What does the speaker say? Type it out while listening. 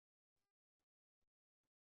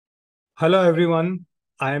Hello everyone,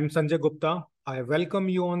 I am Sanjay Gupta. I welcome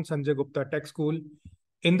you on Sanjay Gupta Tech School.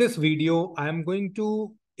 In this video, I am going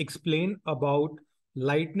to explain about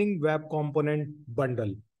Lightning Web Component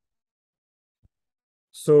Bundle.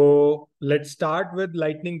 So let's start with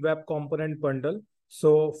Lightning Web Component Bundle.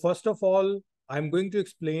 So first of all, I'm going to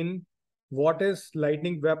explain what is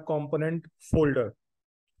Lightning Web Component folder.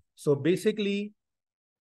 So basically,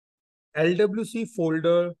 LWC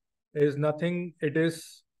folder is nothing. It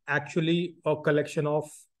is actually a collection of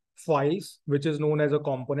files, which is known as a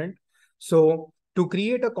component. So to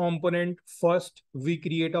create a component, first we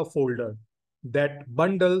create a folder that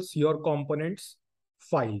bundles your components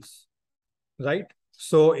files, right?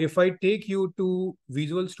 So if I take you to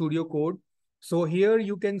Visual Studio Code, so here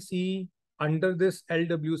you can see under this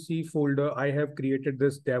LWC folder, I have created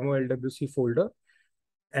this demo LWC folder.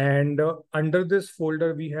 And under this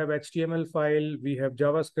folder, we have HTML file, we have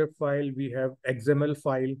JavaScript file, we have XML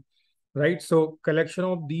file, right? So collection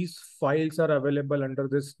of these files are available under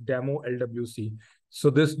this demo LWC. So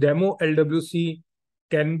this demo LWC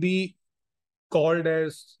can be called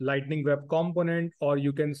as Lightning Web Component, or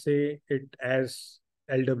you can say it as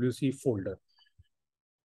LWC folder.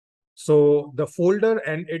 So the folder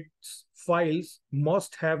and its files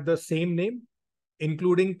must have the same name,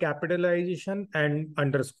 including capitalization and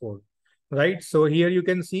underscore, right? So here you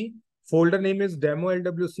can see folder name is demo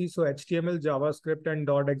LWC. So HTML, JavaScript, and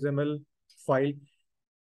 .xml file.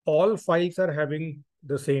 All files are having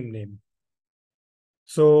the same name.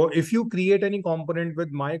 So if you create any component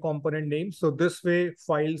with my component name, so this way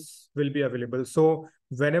files will be available. So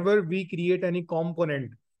whenever we create any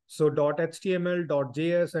component, so .html,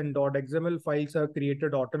 .js, and .xml files are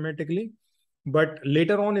created automatically. But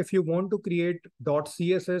later on, if you want to create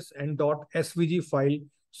 .css and .svg file,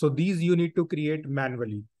 so these you need to create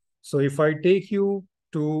manually. So if I take you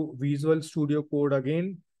to Visual Studio Code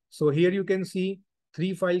again, so here you can see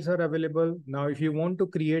 3 files are available. Now, if you want to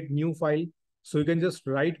create new file, so you can just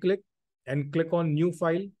right click and click on new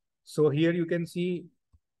file. So here you can see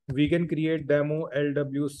we can create demo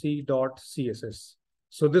lwc.css.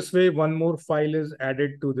 So this way one more file is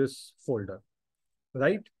added to this folder,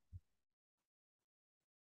 right?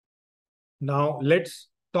 Now let's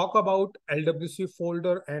talk about LWC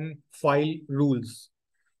folder and file rules.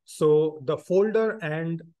 So the folder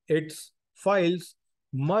and its files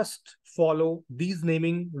must follow these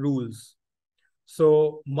naming rules.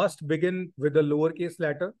 So must begin with a lowercase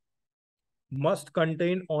letter, must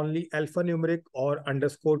contain only alphanumeric or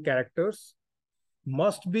underscore characters,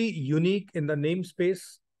 must be unique in the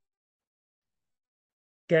namespace,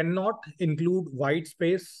 cannot include white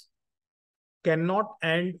space, cannot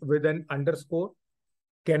end with an underscore,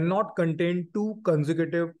 cannot contain two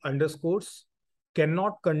consecutive underscores,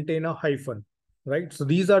 cannot contain a hyphen, right? So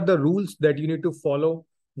these are the rules that you need to follow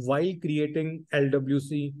while creating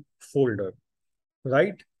LWC folder,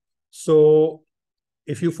 right? So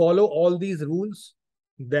if you follow all these rules,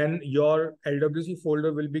 then your LWC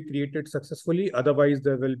folder will be created successfully. Otherwise,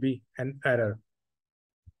 there will be an error.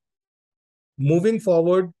 Moving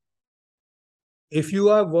forward, if you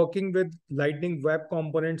are working with Lightning Web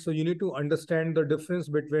Components, so you need to understand the difference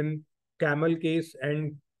between camel case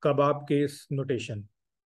and kebab case notation,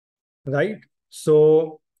 right?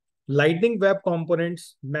 So Lightning Web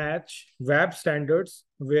Components match web standards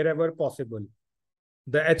wherever possible.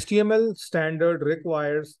 The HTML standard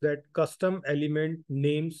requires that custom element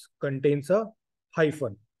names contains a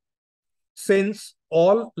hyphen. Since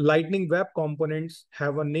all Lightning Web components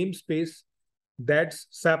have a namespace that's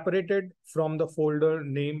separated from the folder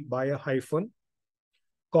name by a hyphen,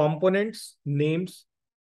 components names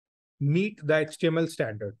meet the HTML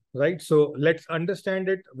standard, right? So let's understand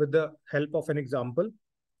it with the help of an example.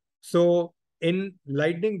 So in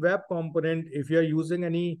Lightning Web component, if you're using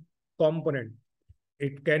any component,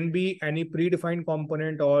 it can be any predefined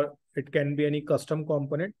component or it can be any custom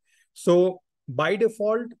component. So by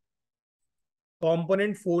default,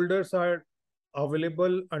 component folders are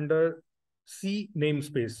available under C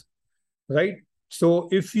namespace, right? So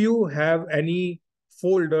if you have any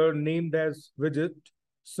folder named as widget,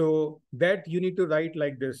 so that you need to write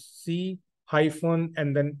like this, C hyphen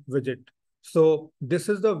and then widget. So this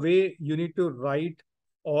is the way you need to write,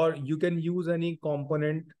 or you can use any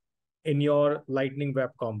component in your Lightning Web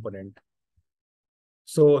component.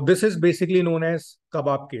 So this is basically known as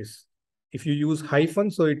kebab case. If you use hyphen,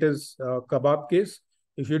 so it is kebab case.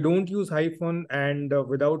 If you don't use hyphen and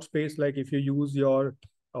without space, like if you use your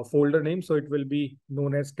folder name, so it will be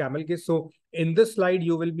known as camel case. So in this slide,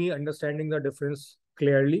 you will be understanding the difference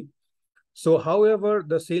clearly. So however,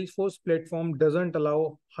 the Salesforce platform doesn't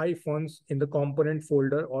allow hyphens in the component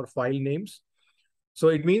folder or file names. So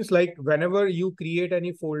it means like whenever you create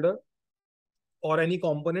any folder or any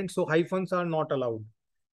component, so hyphens are not allowed.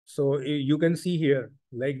 So you can see here,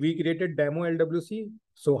 like we created demo LWC,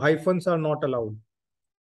 so hyphens are not allowed.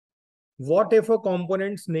 What if a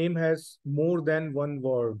component's name has more than one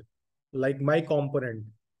word, like my component?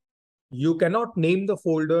 You cannot name the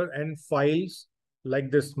folder and files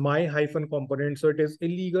like this, my hyphen component. So it is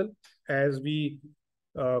illegal, as we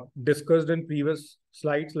discussed in previous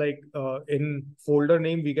slides, like in folder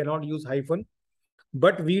name, we cannot use hyphen.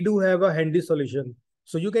 But we do have a handy solution.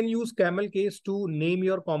 So you can use camel case to name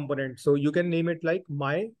your component. So you can name it like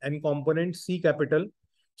my and component C capital.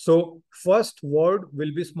 So first word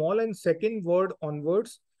will be small and second word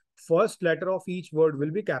onwards, first letter of each word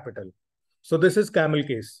will be capital. So this is camel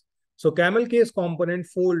case. So camel case component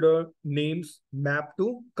folder names map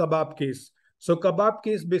to kebab case. So kebab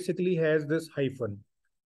case basically has this hyphen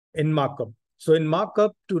in markup. So in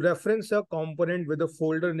markup, to reference a component with a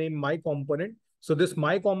folder name my component. So this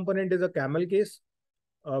my component is a camel case,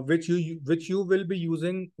 which you will be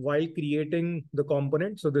using while creating the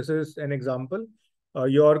component. So this is an example.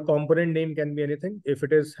 Your component name can be anything if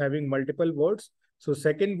it is having multiple words. So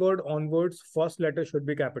second word onwards, first letter should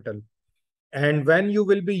be capital. And when you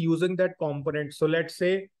will be using that component, so let's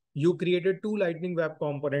say you created two lightning web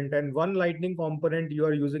component and one lightning component you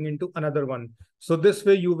are using into another one. So this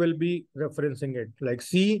way you will be referencing it like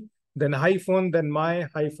C, then hyphen, then my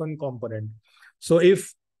hyphen component. So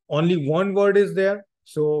if only one word is there,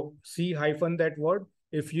 so C hyphen that word.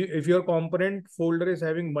 If your component folder is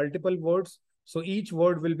having multiple words, so each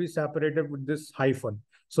word will be separated with this hyphen.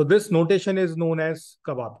 So this notation is known as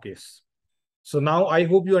kebab case. So now I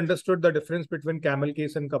hope you understood the difference between camel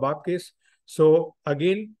case and kebab case. So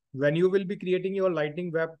again, when you will be creating your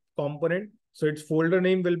Lightning Web component, so its folder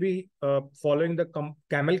name will be following the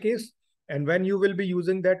camel case. And when you will be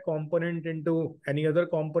using that component into any other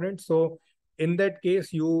component, so in that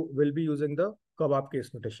case, you will be using the kebab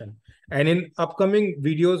case notation. And in upcoming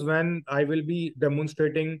videos, when I will be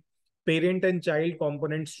demonstrating parent and child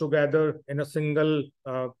components together in a single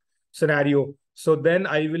scenario, so then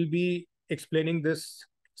I will be explaining this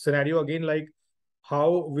scenario again, like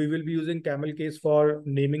how we will be using camel case for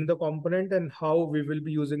naming the component and how we will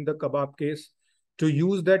be using the kebab case to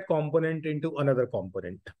use that component into another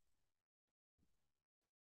component.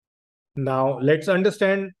 Now let's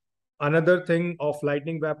understand another thing of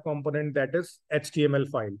Lightning Web component, that is HTML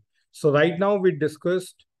file. So right now we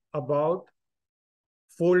discussed about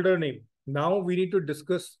folder name. Now we need to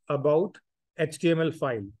discuss about HTML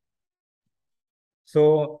file.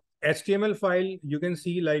 So HTML file, you can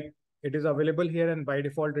see like it is available here and by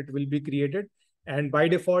default it will be created. And by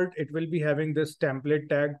default, it will be having this template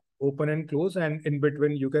tag open and close, and in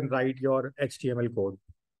between you can write your HTML code.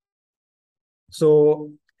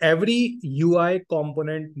 So every UI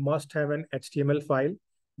component must have an HTML file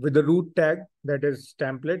with the root tag, that is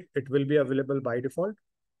template. It will be available by default.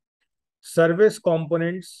 Service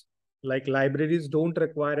components like libraries don't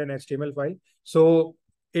require an HTML file. So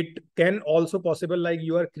it can also possible like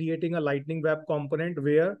you are creating a Lightning Web component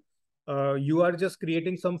where you are just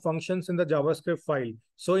creating some functions in the JavaScript file.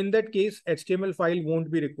 So in that case, HTML file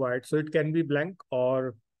won't be required. So it can be blank,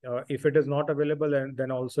 or if it is not available, and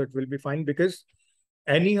then also it will be fine, because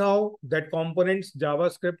anyhow that components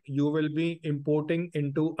JavaScript you will be importing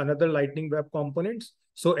into another Lightning Web components.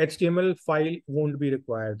 So HTML file won't be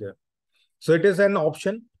required there. So it is an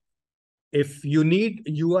option. If you need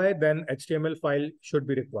UI, then HTML file should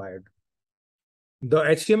be required. The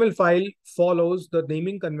HTML file follows the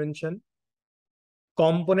naming convention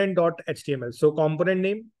component.html. So component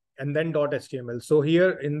name and then .html. So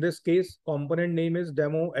here in this case, component name is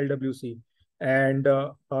demo LWC and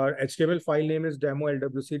our HTML file name is demo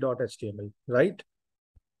LWC.html, right?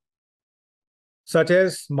 Such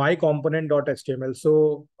as my component.html.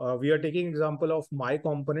 So we are taking example of my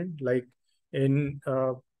component, like in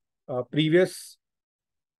previous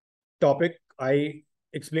topic, I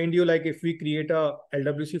explained to you like if we create a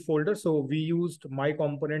LWC folder, so we used my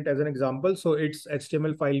component as an example. So its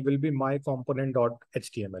HTML file will be my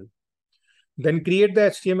component.html. Then create the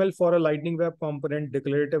HTML for a Lightning Web component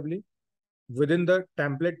declaratively within the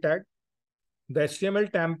template tag. The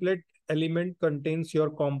HTML template element contains your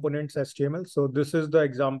components HTML. So this is the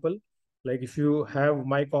example. Like if you have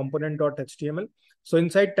my component.html, so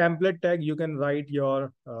inside template tag, you can write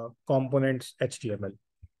your components HTML.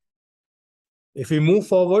 If we move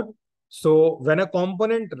forward, so when a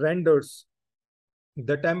component renders,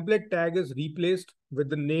 the template tag is replaced with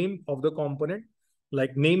the name of the component,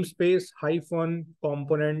 like namespace hyphen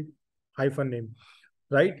component hyphen name,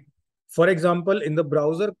 right? For example, in the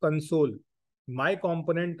browser console, my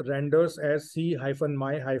component renders as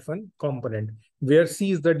C-my-component, where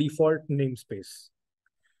C is the default namespace.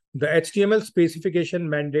 The HTML specification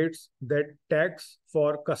mandates that tags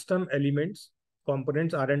for custom elements,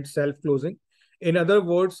 components aren't self-closing. In other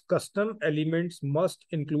words, custom elements must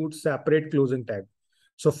include separate closing tag.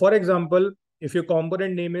 So for example, if your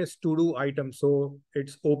component name is to-do item, so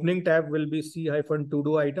its opening tag will be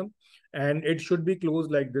C-to-do item, and it should be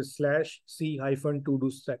closed like this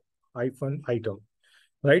 /C-to-do item,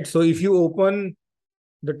 right? So if you open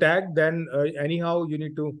the tag, then anyhow, you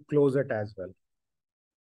need to close it as well.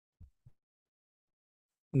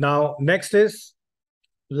 Now, next is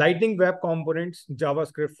Lightning Web Components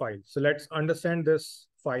JavaScript file. So let's understand this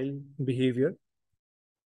file behavior.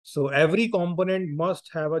 So every component must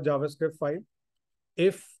have a JavaScript file.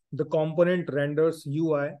 If the component renders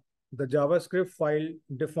UI, the JavaScript file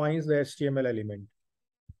defines the HTML element.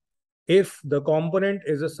 If the component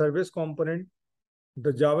is a service component,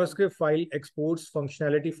 the JavaScript file exports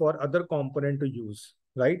functionality for other component to use,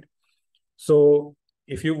 right? So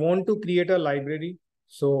if you want to create a library,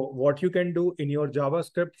 so what you can do in your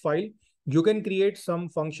JavaScript file, you can create some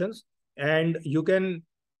functions and you can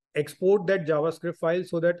export that JavaScript file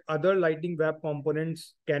so that other Lightning Web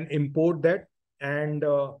components can import that, and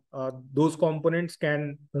those components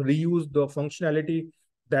can reuse the functionality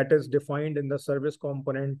that is defined in the service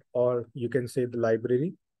component, or you can say the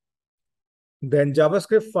library. Then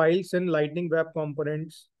JavaScript files in Lightning Web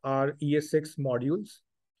Components are ES6 modules.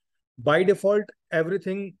 By default,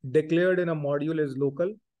 everything declared in a module is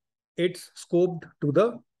local. It's scoped to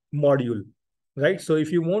the module, right? So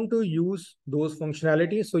if you want to use those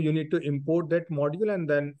functionalities, so you need to import that module and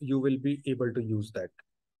then you will be able to use that.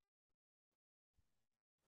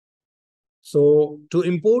 So to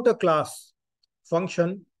import a class,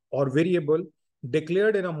 function, or variable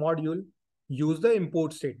declared in a module, use the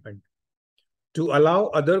import statement. To allow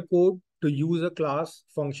other code to use a class,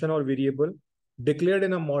 function, or variable declared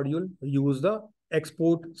in a module, use the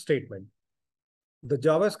export statement. The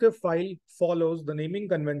JavaScript file follows the naming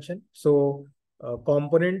convention. So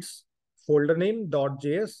components folder name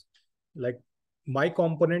 .js, like my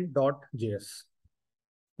component.js,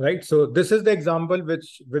 right? So this is the example with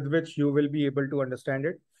which you will be able to understand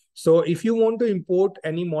it. So if you want to import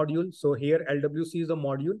any module, so here LWC is a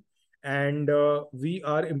module, and we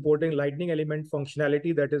are importing Lightning element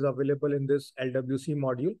functionality that is available in this LWC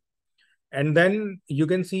module. And then you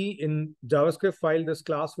can see in JavaScript file, this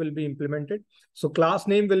class will be implemented. So class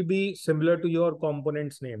name will be similar to your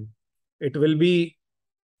component's name. It will be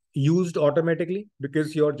used automatically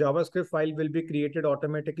because your JavaScript file will be created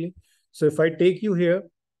automatically. So if I take you here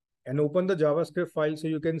and open the JavaScript file, so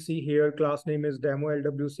you can see here class name is demo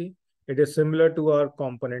LWC. It is similar to our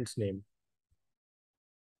component's name.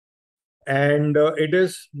 And it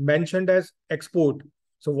is mentioned as export.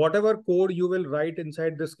 So whatever code you will write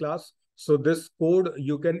inside this class, so this code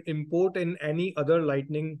you can import in any other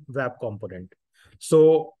Lightning Web component.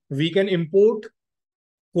 So we can import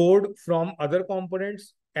code from other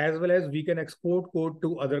components as well as we can export code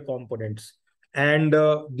to other components. And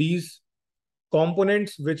these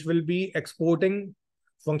components which will be exporting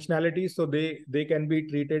functionality, so they can be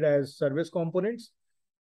treated as service components,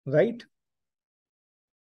 right?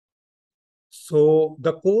 So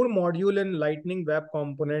the core module in Lightning Web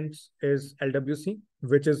Components is LWC,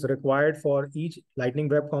 which is required for each Lightning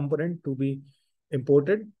Web component to be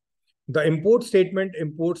imported. The import statement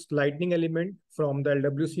imports Lightning element from the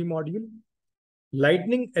LWC module.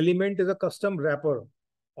 Lightning element is a custom wrapper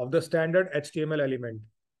of the standard HTML element.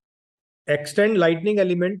 Extend Lightning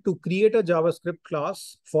element to create a JavaScript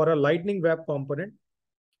class for a Lightning Web component.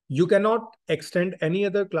 You cannot extend any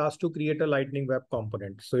other class to create a Lightning Web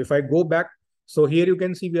component. So if I go back, so here you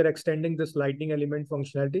can see we are extending this Lightning element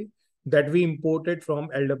functionality that we imported from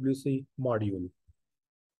LWC module.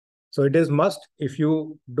 So it is must. If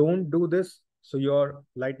you don't do this, so your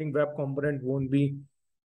Lightning Web component won't be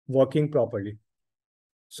working properly.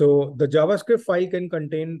 So the JavaScript file can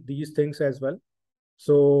contain these things as well.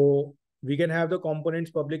 So we can have the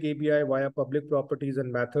components public API via public properties and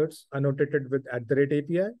methods annotated with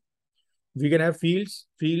 @API. We can have fields,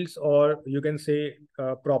 or you can say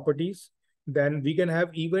properties. Then we can have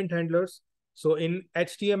event handlers. So in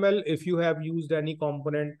HTML, if you have used any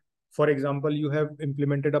component, for example, you have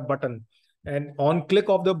implemented a button, and on click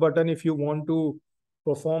of the button, if you want to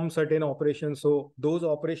perform certain operations, so those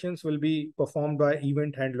operations will be performed by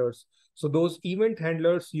event handlers. So those event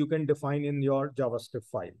handlers you can define in your JavaScript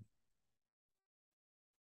file.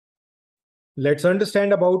 Let's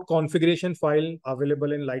understand about configuration file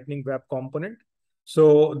available in Lightning Web Component.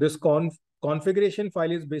 So this configuration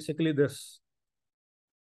file is basically this.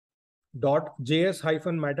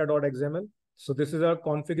 .js-meta.xml. So this is a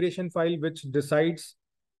configuration file which decides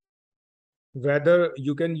whether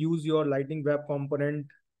you can use your Lightning Web Component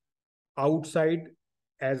outside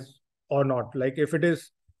as or not. Like if it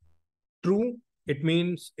is true, it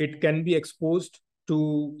means it can be exposed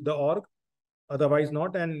to the org, otherwise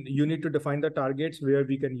not, and you need to define the targets where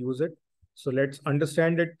we can use it. So let's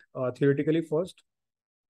understand it theoretically first.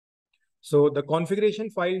 So the configuration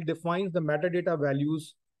file defines the metadata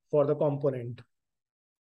values for the component,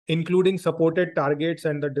 including supported targets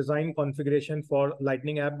and the design configuration for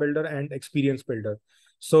Lightning App Builder and Experience Builder.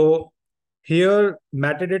 So here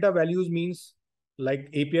metadata values means like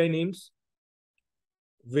API names,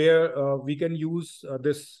 where we can use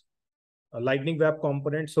this Lightning Web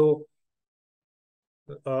Component. So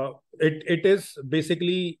it is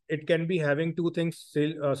basically, it can be having two things,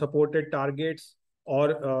 supported targets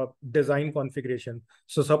or design configuration.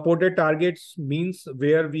 So supported targets means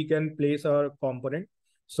where we can place our component.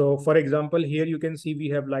 So for example, here you can see we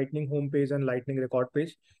have Lightning homepage and Lightning record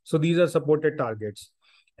page. So these are supported targets.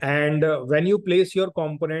 And when you place your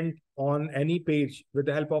component on any page with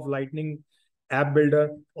the help of Lightning App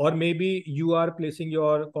Builder, or maybe you are placing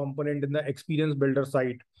your component in the Experience Builder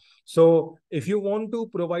site. So if you want to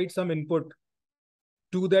provide some input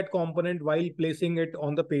to that component while placing it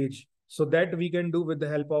on the page, so that we can do with the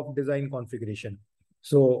help of design configuration.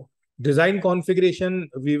 So design configuration,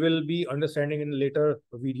 we will be understanding in later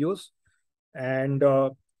videos, and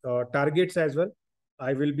targets as well.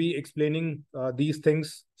 I will be explaining these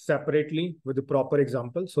things separately with the proper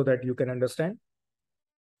example so that you can understand.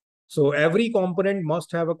 So every component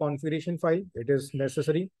must have a configuration file. It is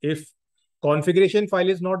necessary. If configuration file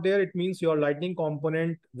is not there, it means your Lightning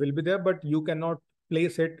component will be there, but you cannot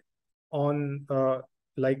place it on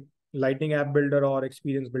like Lightning App Builder or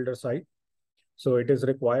Experience Builder site. So it is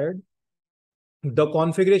required. The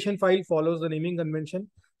configuration file follows the naming convention.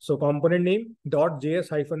 So component name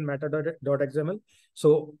 .js-meta.xml.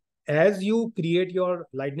 So as you create your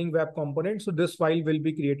Lightning Web component, so this file will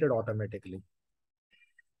be created automatically.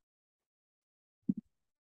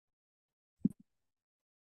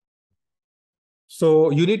 So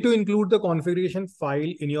you need to include the configuration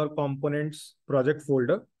file in your components project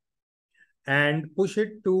folder and push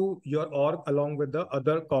it to your org along with the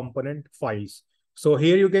other component files. So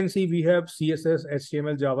here you can see we have CSS,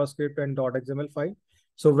 HTML, JavaScript, and .xml file.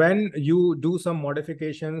 So when you do some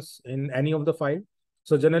modifications in any of the file,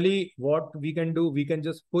 so generally what we can do, we can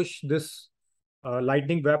just push this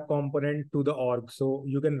Lightning Web component to the org. So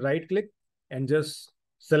you can right click and just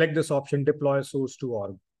select this option, deploy source to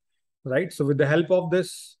org. Right. So with the help of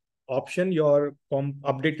this option, your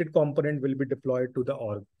updated component will be deployed to the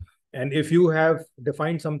org. And if you have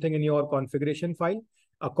defined something in your configuration file,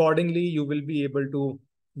 accordingly, you will be able to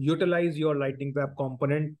utilize your Lightning Web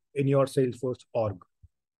component in your Salesforce org.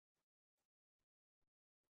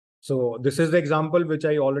 So this is the example which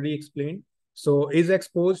I already explained. So is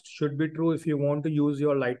exposed should be true if you want to use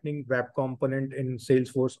your Lightning Web component in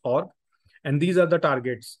Salesforce org. And these are the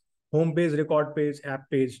targets: home page, record page, app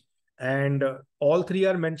page. And all three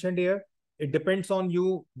are mentioned here. It depends on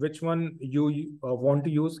you which one you want to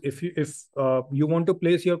use. If you want to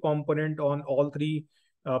place your component on all three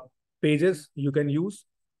pages, you can use.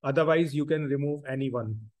 Otherwise, you can remove any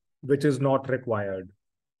one which is not required.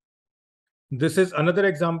 This is another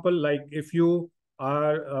example. Like if you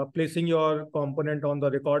are placing your component on the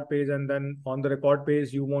record page, and then on the record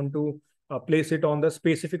page you want to place it on the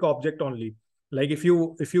specific object only. Like if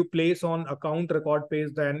you place on account record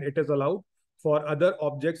page, then it is allowed. For other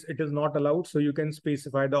objects, it is not allowed. So you can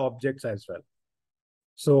specify the objects as well.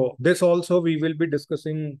 So this also we will be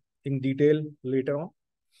discussing in detail later on.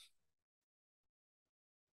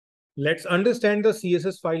 Let's understand the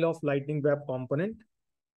CSS file of Lightning Web component.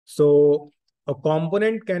 So a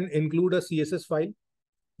component can include a CSS file.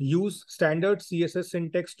 Use standard CSS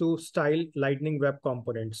syntax to style Lightning Web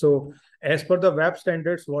component. So as per the web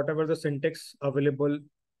standards, whatever the syntax available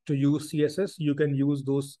to use CSS, you can use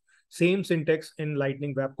those same syntax in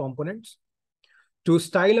Lightning Web components. To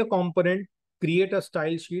style a component, create a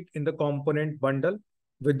style sheet in the component bundle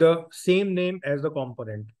with the same name as the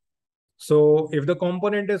component. So if the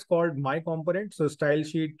component is called my component, so style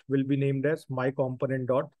sheet will be named as my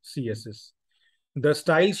component.css. The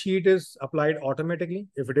style sheet is applied automatically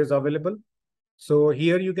if it is available. So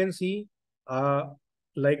here you can see,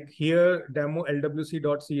 like here demo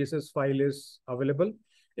LWC.css file is available.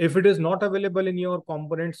 If it is not available in your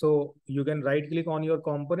component, so you can right click on your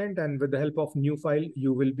component, and with the help of new file,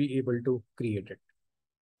 you will be able to create it.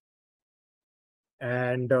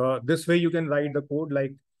 And this way you can write the code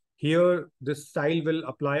like here, this style will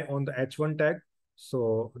apply on the h1 tag.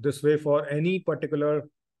 So this way, for any particular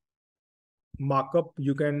markup,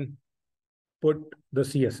 you can put the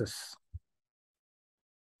CSS.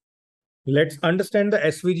 Let's understand the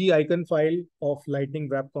SVG icon file of Lightning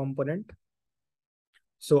Web Component.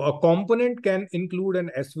 So a component can include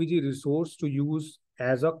an SVG resource to use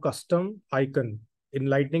as a custom icon in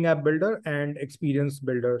Lightning App Builder and Experience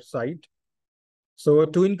Builder site. So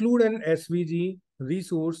to include an SVG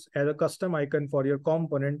resource as a custom icon for your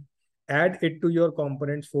component, add it to your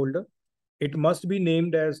components folder. It must be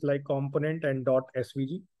named as like component and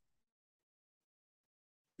 .svg.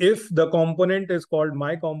 If the component is called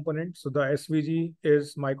my component, so the SVG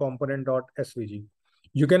is my component.svg.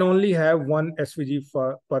 You can only have one SVG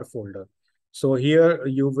per folder. So here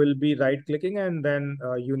you will be right clicking and then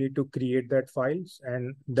you need to create that files.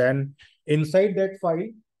 And then inside that file,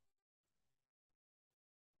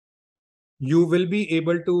 you will be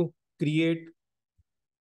able to write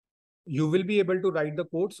the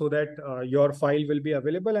code so that your file will be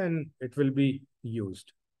available and it will be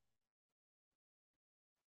used.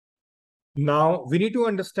 Now we need to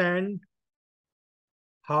understand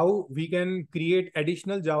how we can create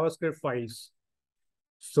additional JavaScript files.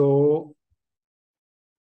 So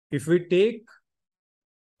if we take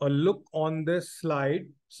a look on this slide,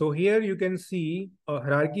 so here you can see a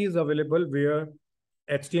hierarchy is available where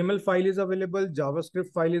HTML file is available,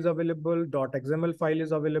 JavaScript file is available, .xml file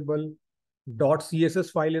is available,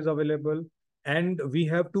 .css file is available, and we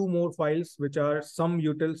have two more files which are some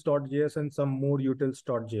utils.js and some more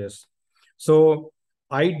utils.js. So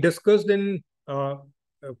I discussed in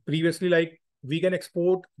previously, like we can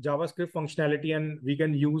export JavaScript functionality and we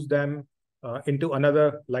can use them into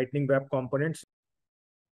another Lightning Web components.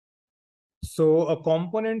 So a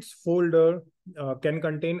components folder can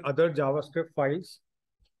contain other JavaScript files.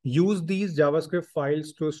 Use these JavaScript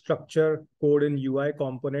files to structure code in UI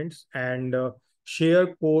components and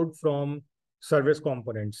share code from service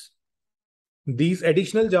components. These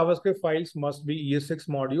additional JavaScript files must be ES6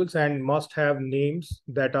 modules and must have names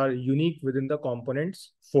that are unique within the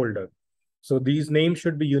components folder. So these names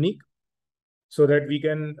should be unique so that we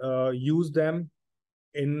can use them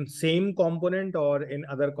in same component or in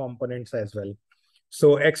other components as well.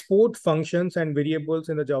 So export functions and variables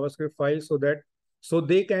in the JavaScript file so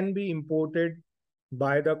they can be imported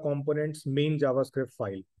by the component's main JavaScript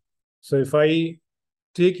file. So if I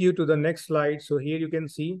take you to the next slide, so here you can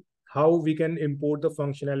see how we can import the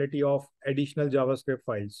functionality of additional JavaScript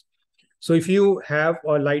files. So if you have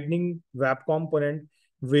a Lightning Web component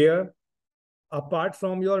where apart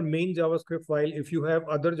from your main JavaScript file, if you have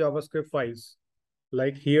other JavaScript files,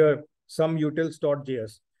 like here, some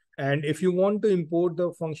utils.js, and if you want to import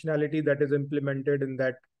the functionality that is implemented in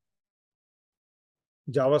that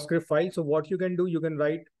JavaScript file, so what you can do, you can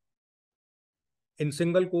write in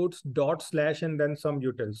single quotes // and then some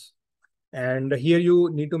utils. And here you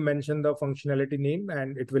need to mention the functionality name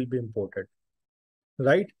and it will be imported,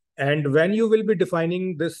 right? And when you will be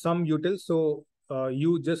defining this some utils, so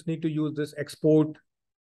you just need to use this export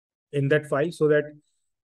in that file so that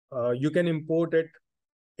you can import it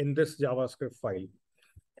in this JavaScript file.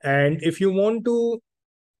 And if you want to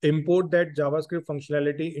import that JavaScript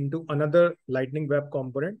functionality into another Lightning Web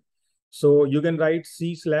component, so you can write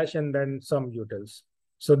C/ and then some utils.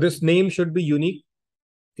 So this name should be unique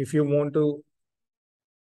if you want to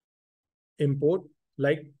import.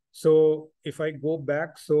 Like, so if I go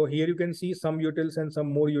back, so here you can see some utils and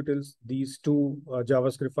some more utils. These two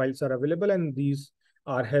JavaScript files are available and these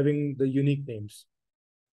are having the unique names.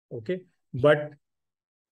 Okay, but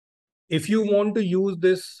if you want to use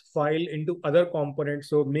this file into other components,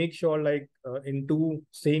 so make sure like in two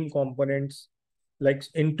same components, like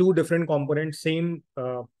in two different components, same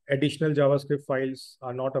additional JavaScript files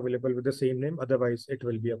are not available with the same name. Otherwise, it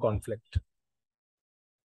will be a conflict.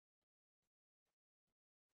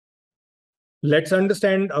 Let's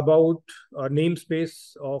understand about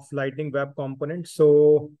namespace of Lightning Web components.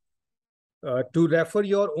 So to refer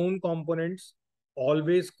your own components,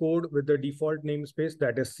 always code with the default namespace,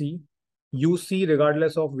 that is C. Use C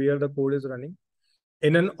regardless of where the code is running.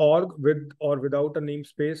 In an org with or without a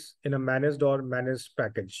namespace in a managed or managed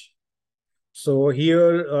package. So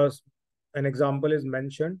here an example is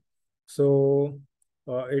mentioned. So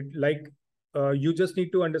you just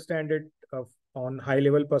need to understand it on high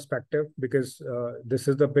level perspective because this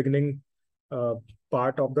is the beginning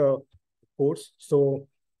part of the course. So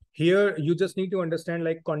here you just need to understand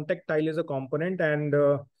like contact tile is a component and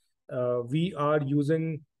we are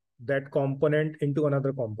using that component into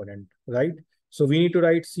another component, right? So we need to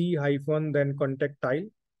write C hyphen then contact tile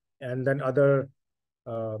and then other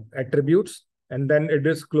attributes, and then it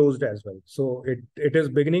is closed as well. So it is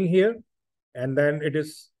beginning here and then it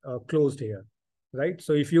is closed here, right?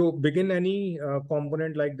 So if you begin any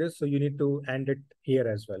component like this, so you need to end it here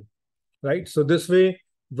as well, right? So this way,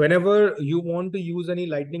 whenever you want to use any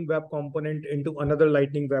Lightning Web component into another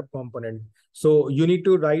Lightning Web component, so you need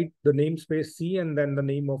to write the namespace C and then the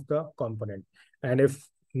name of the component. And if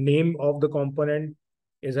name of the component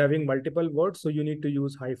is having multiple words, so you need to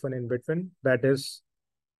use hyphen in between. That is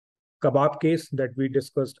kebab case that we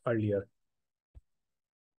discussed earlier.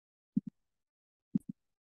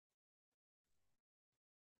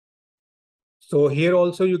 So here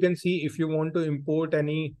also you can see if you want to import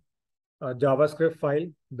any JavaScript file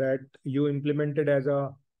that you implemented as a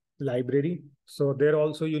library. So there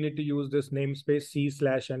also you need to use this namespace C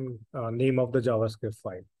slash and name of the JavaScript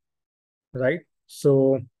file, right?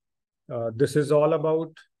 So this is all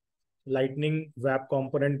about Lightning Web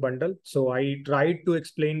Component Bundle. So I tried to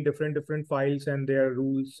explain different files and their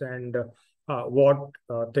rules and what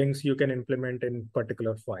things you can implement in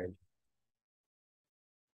particular file.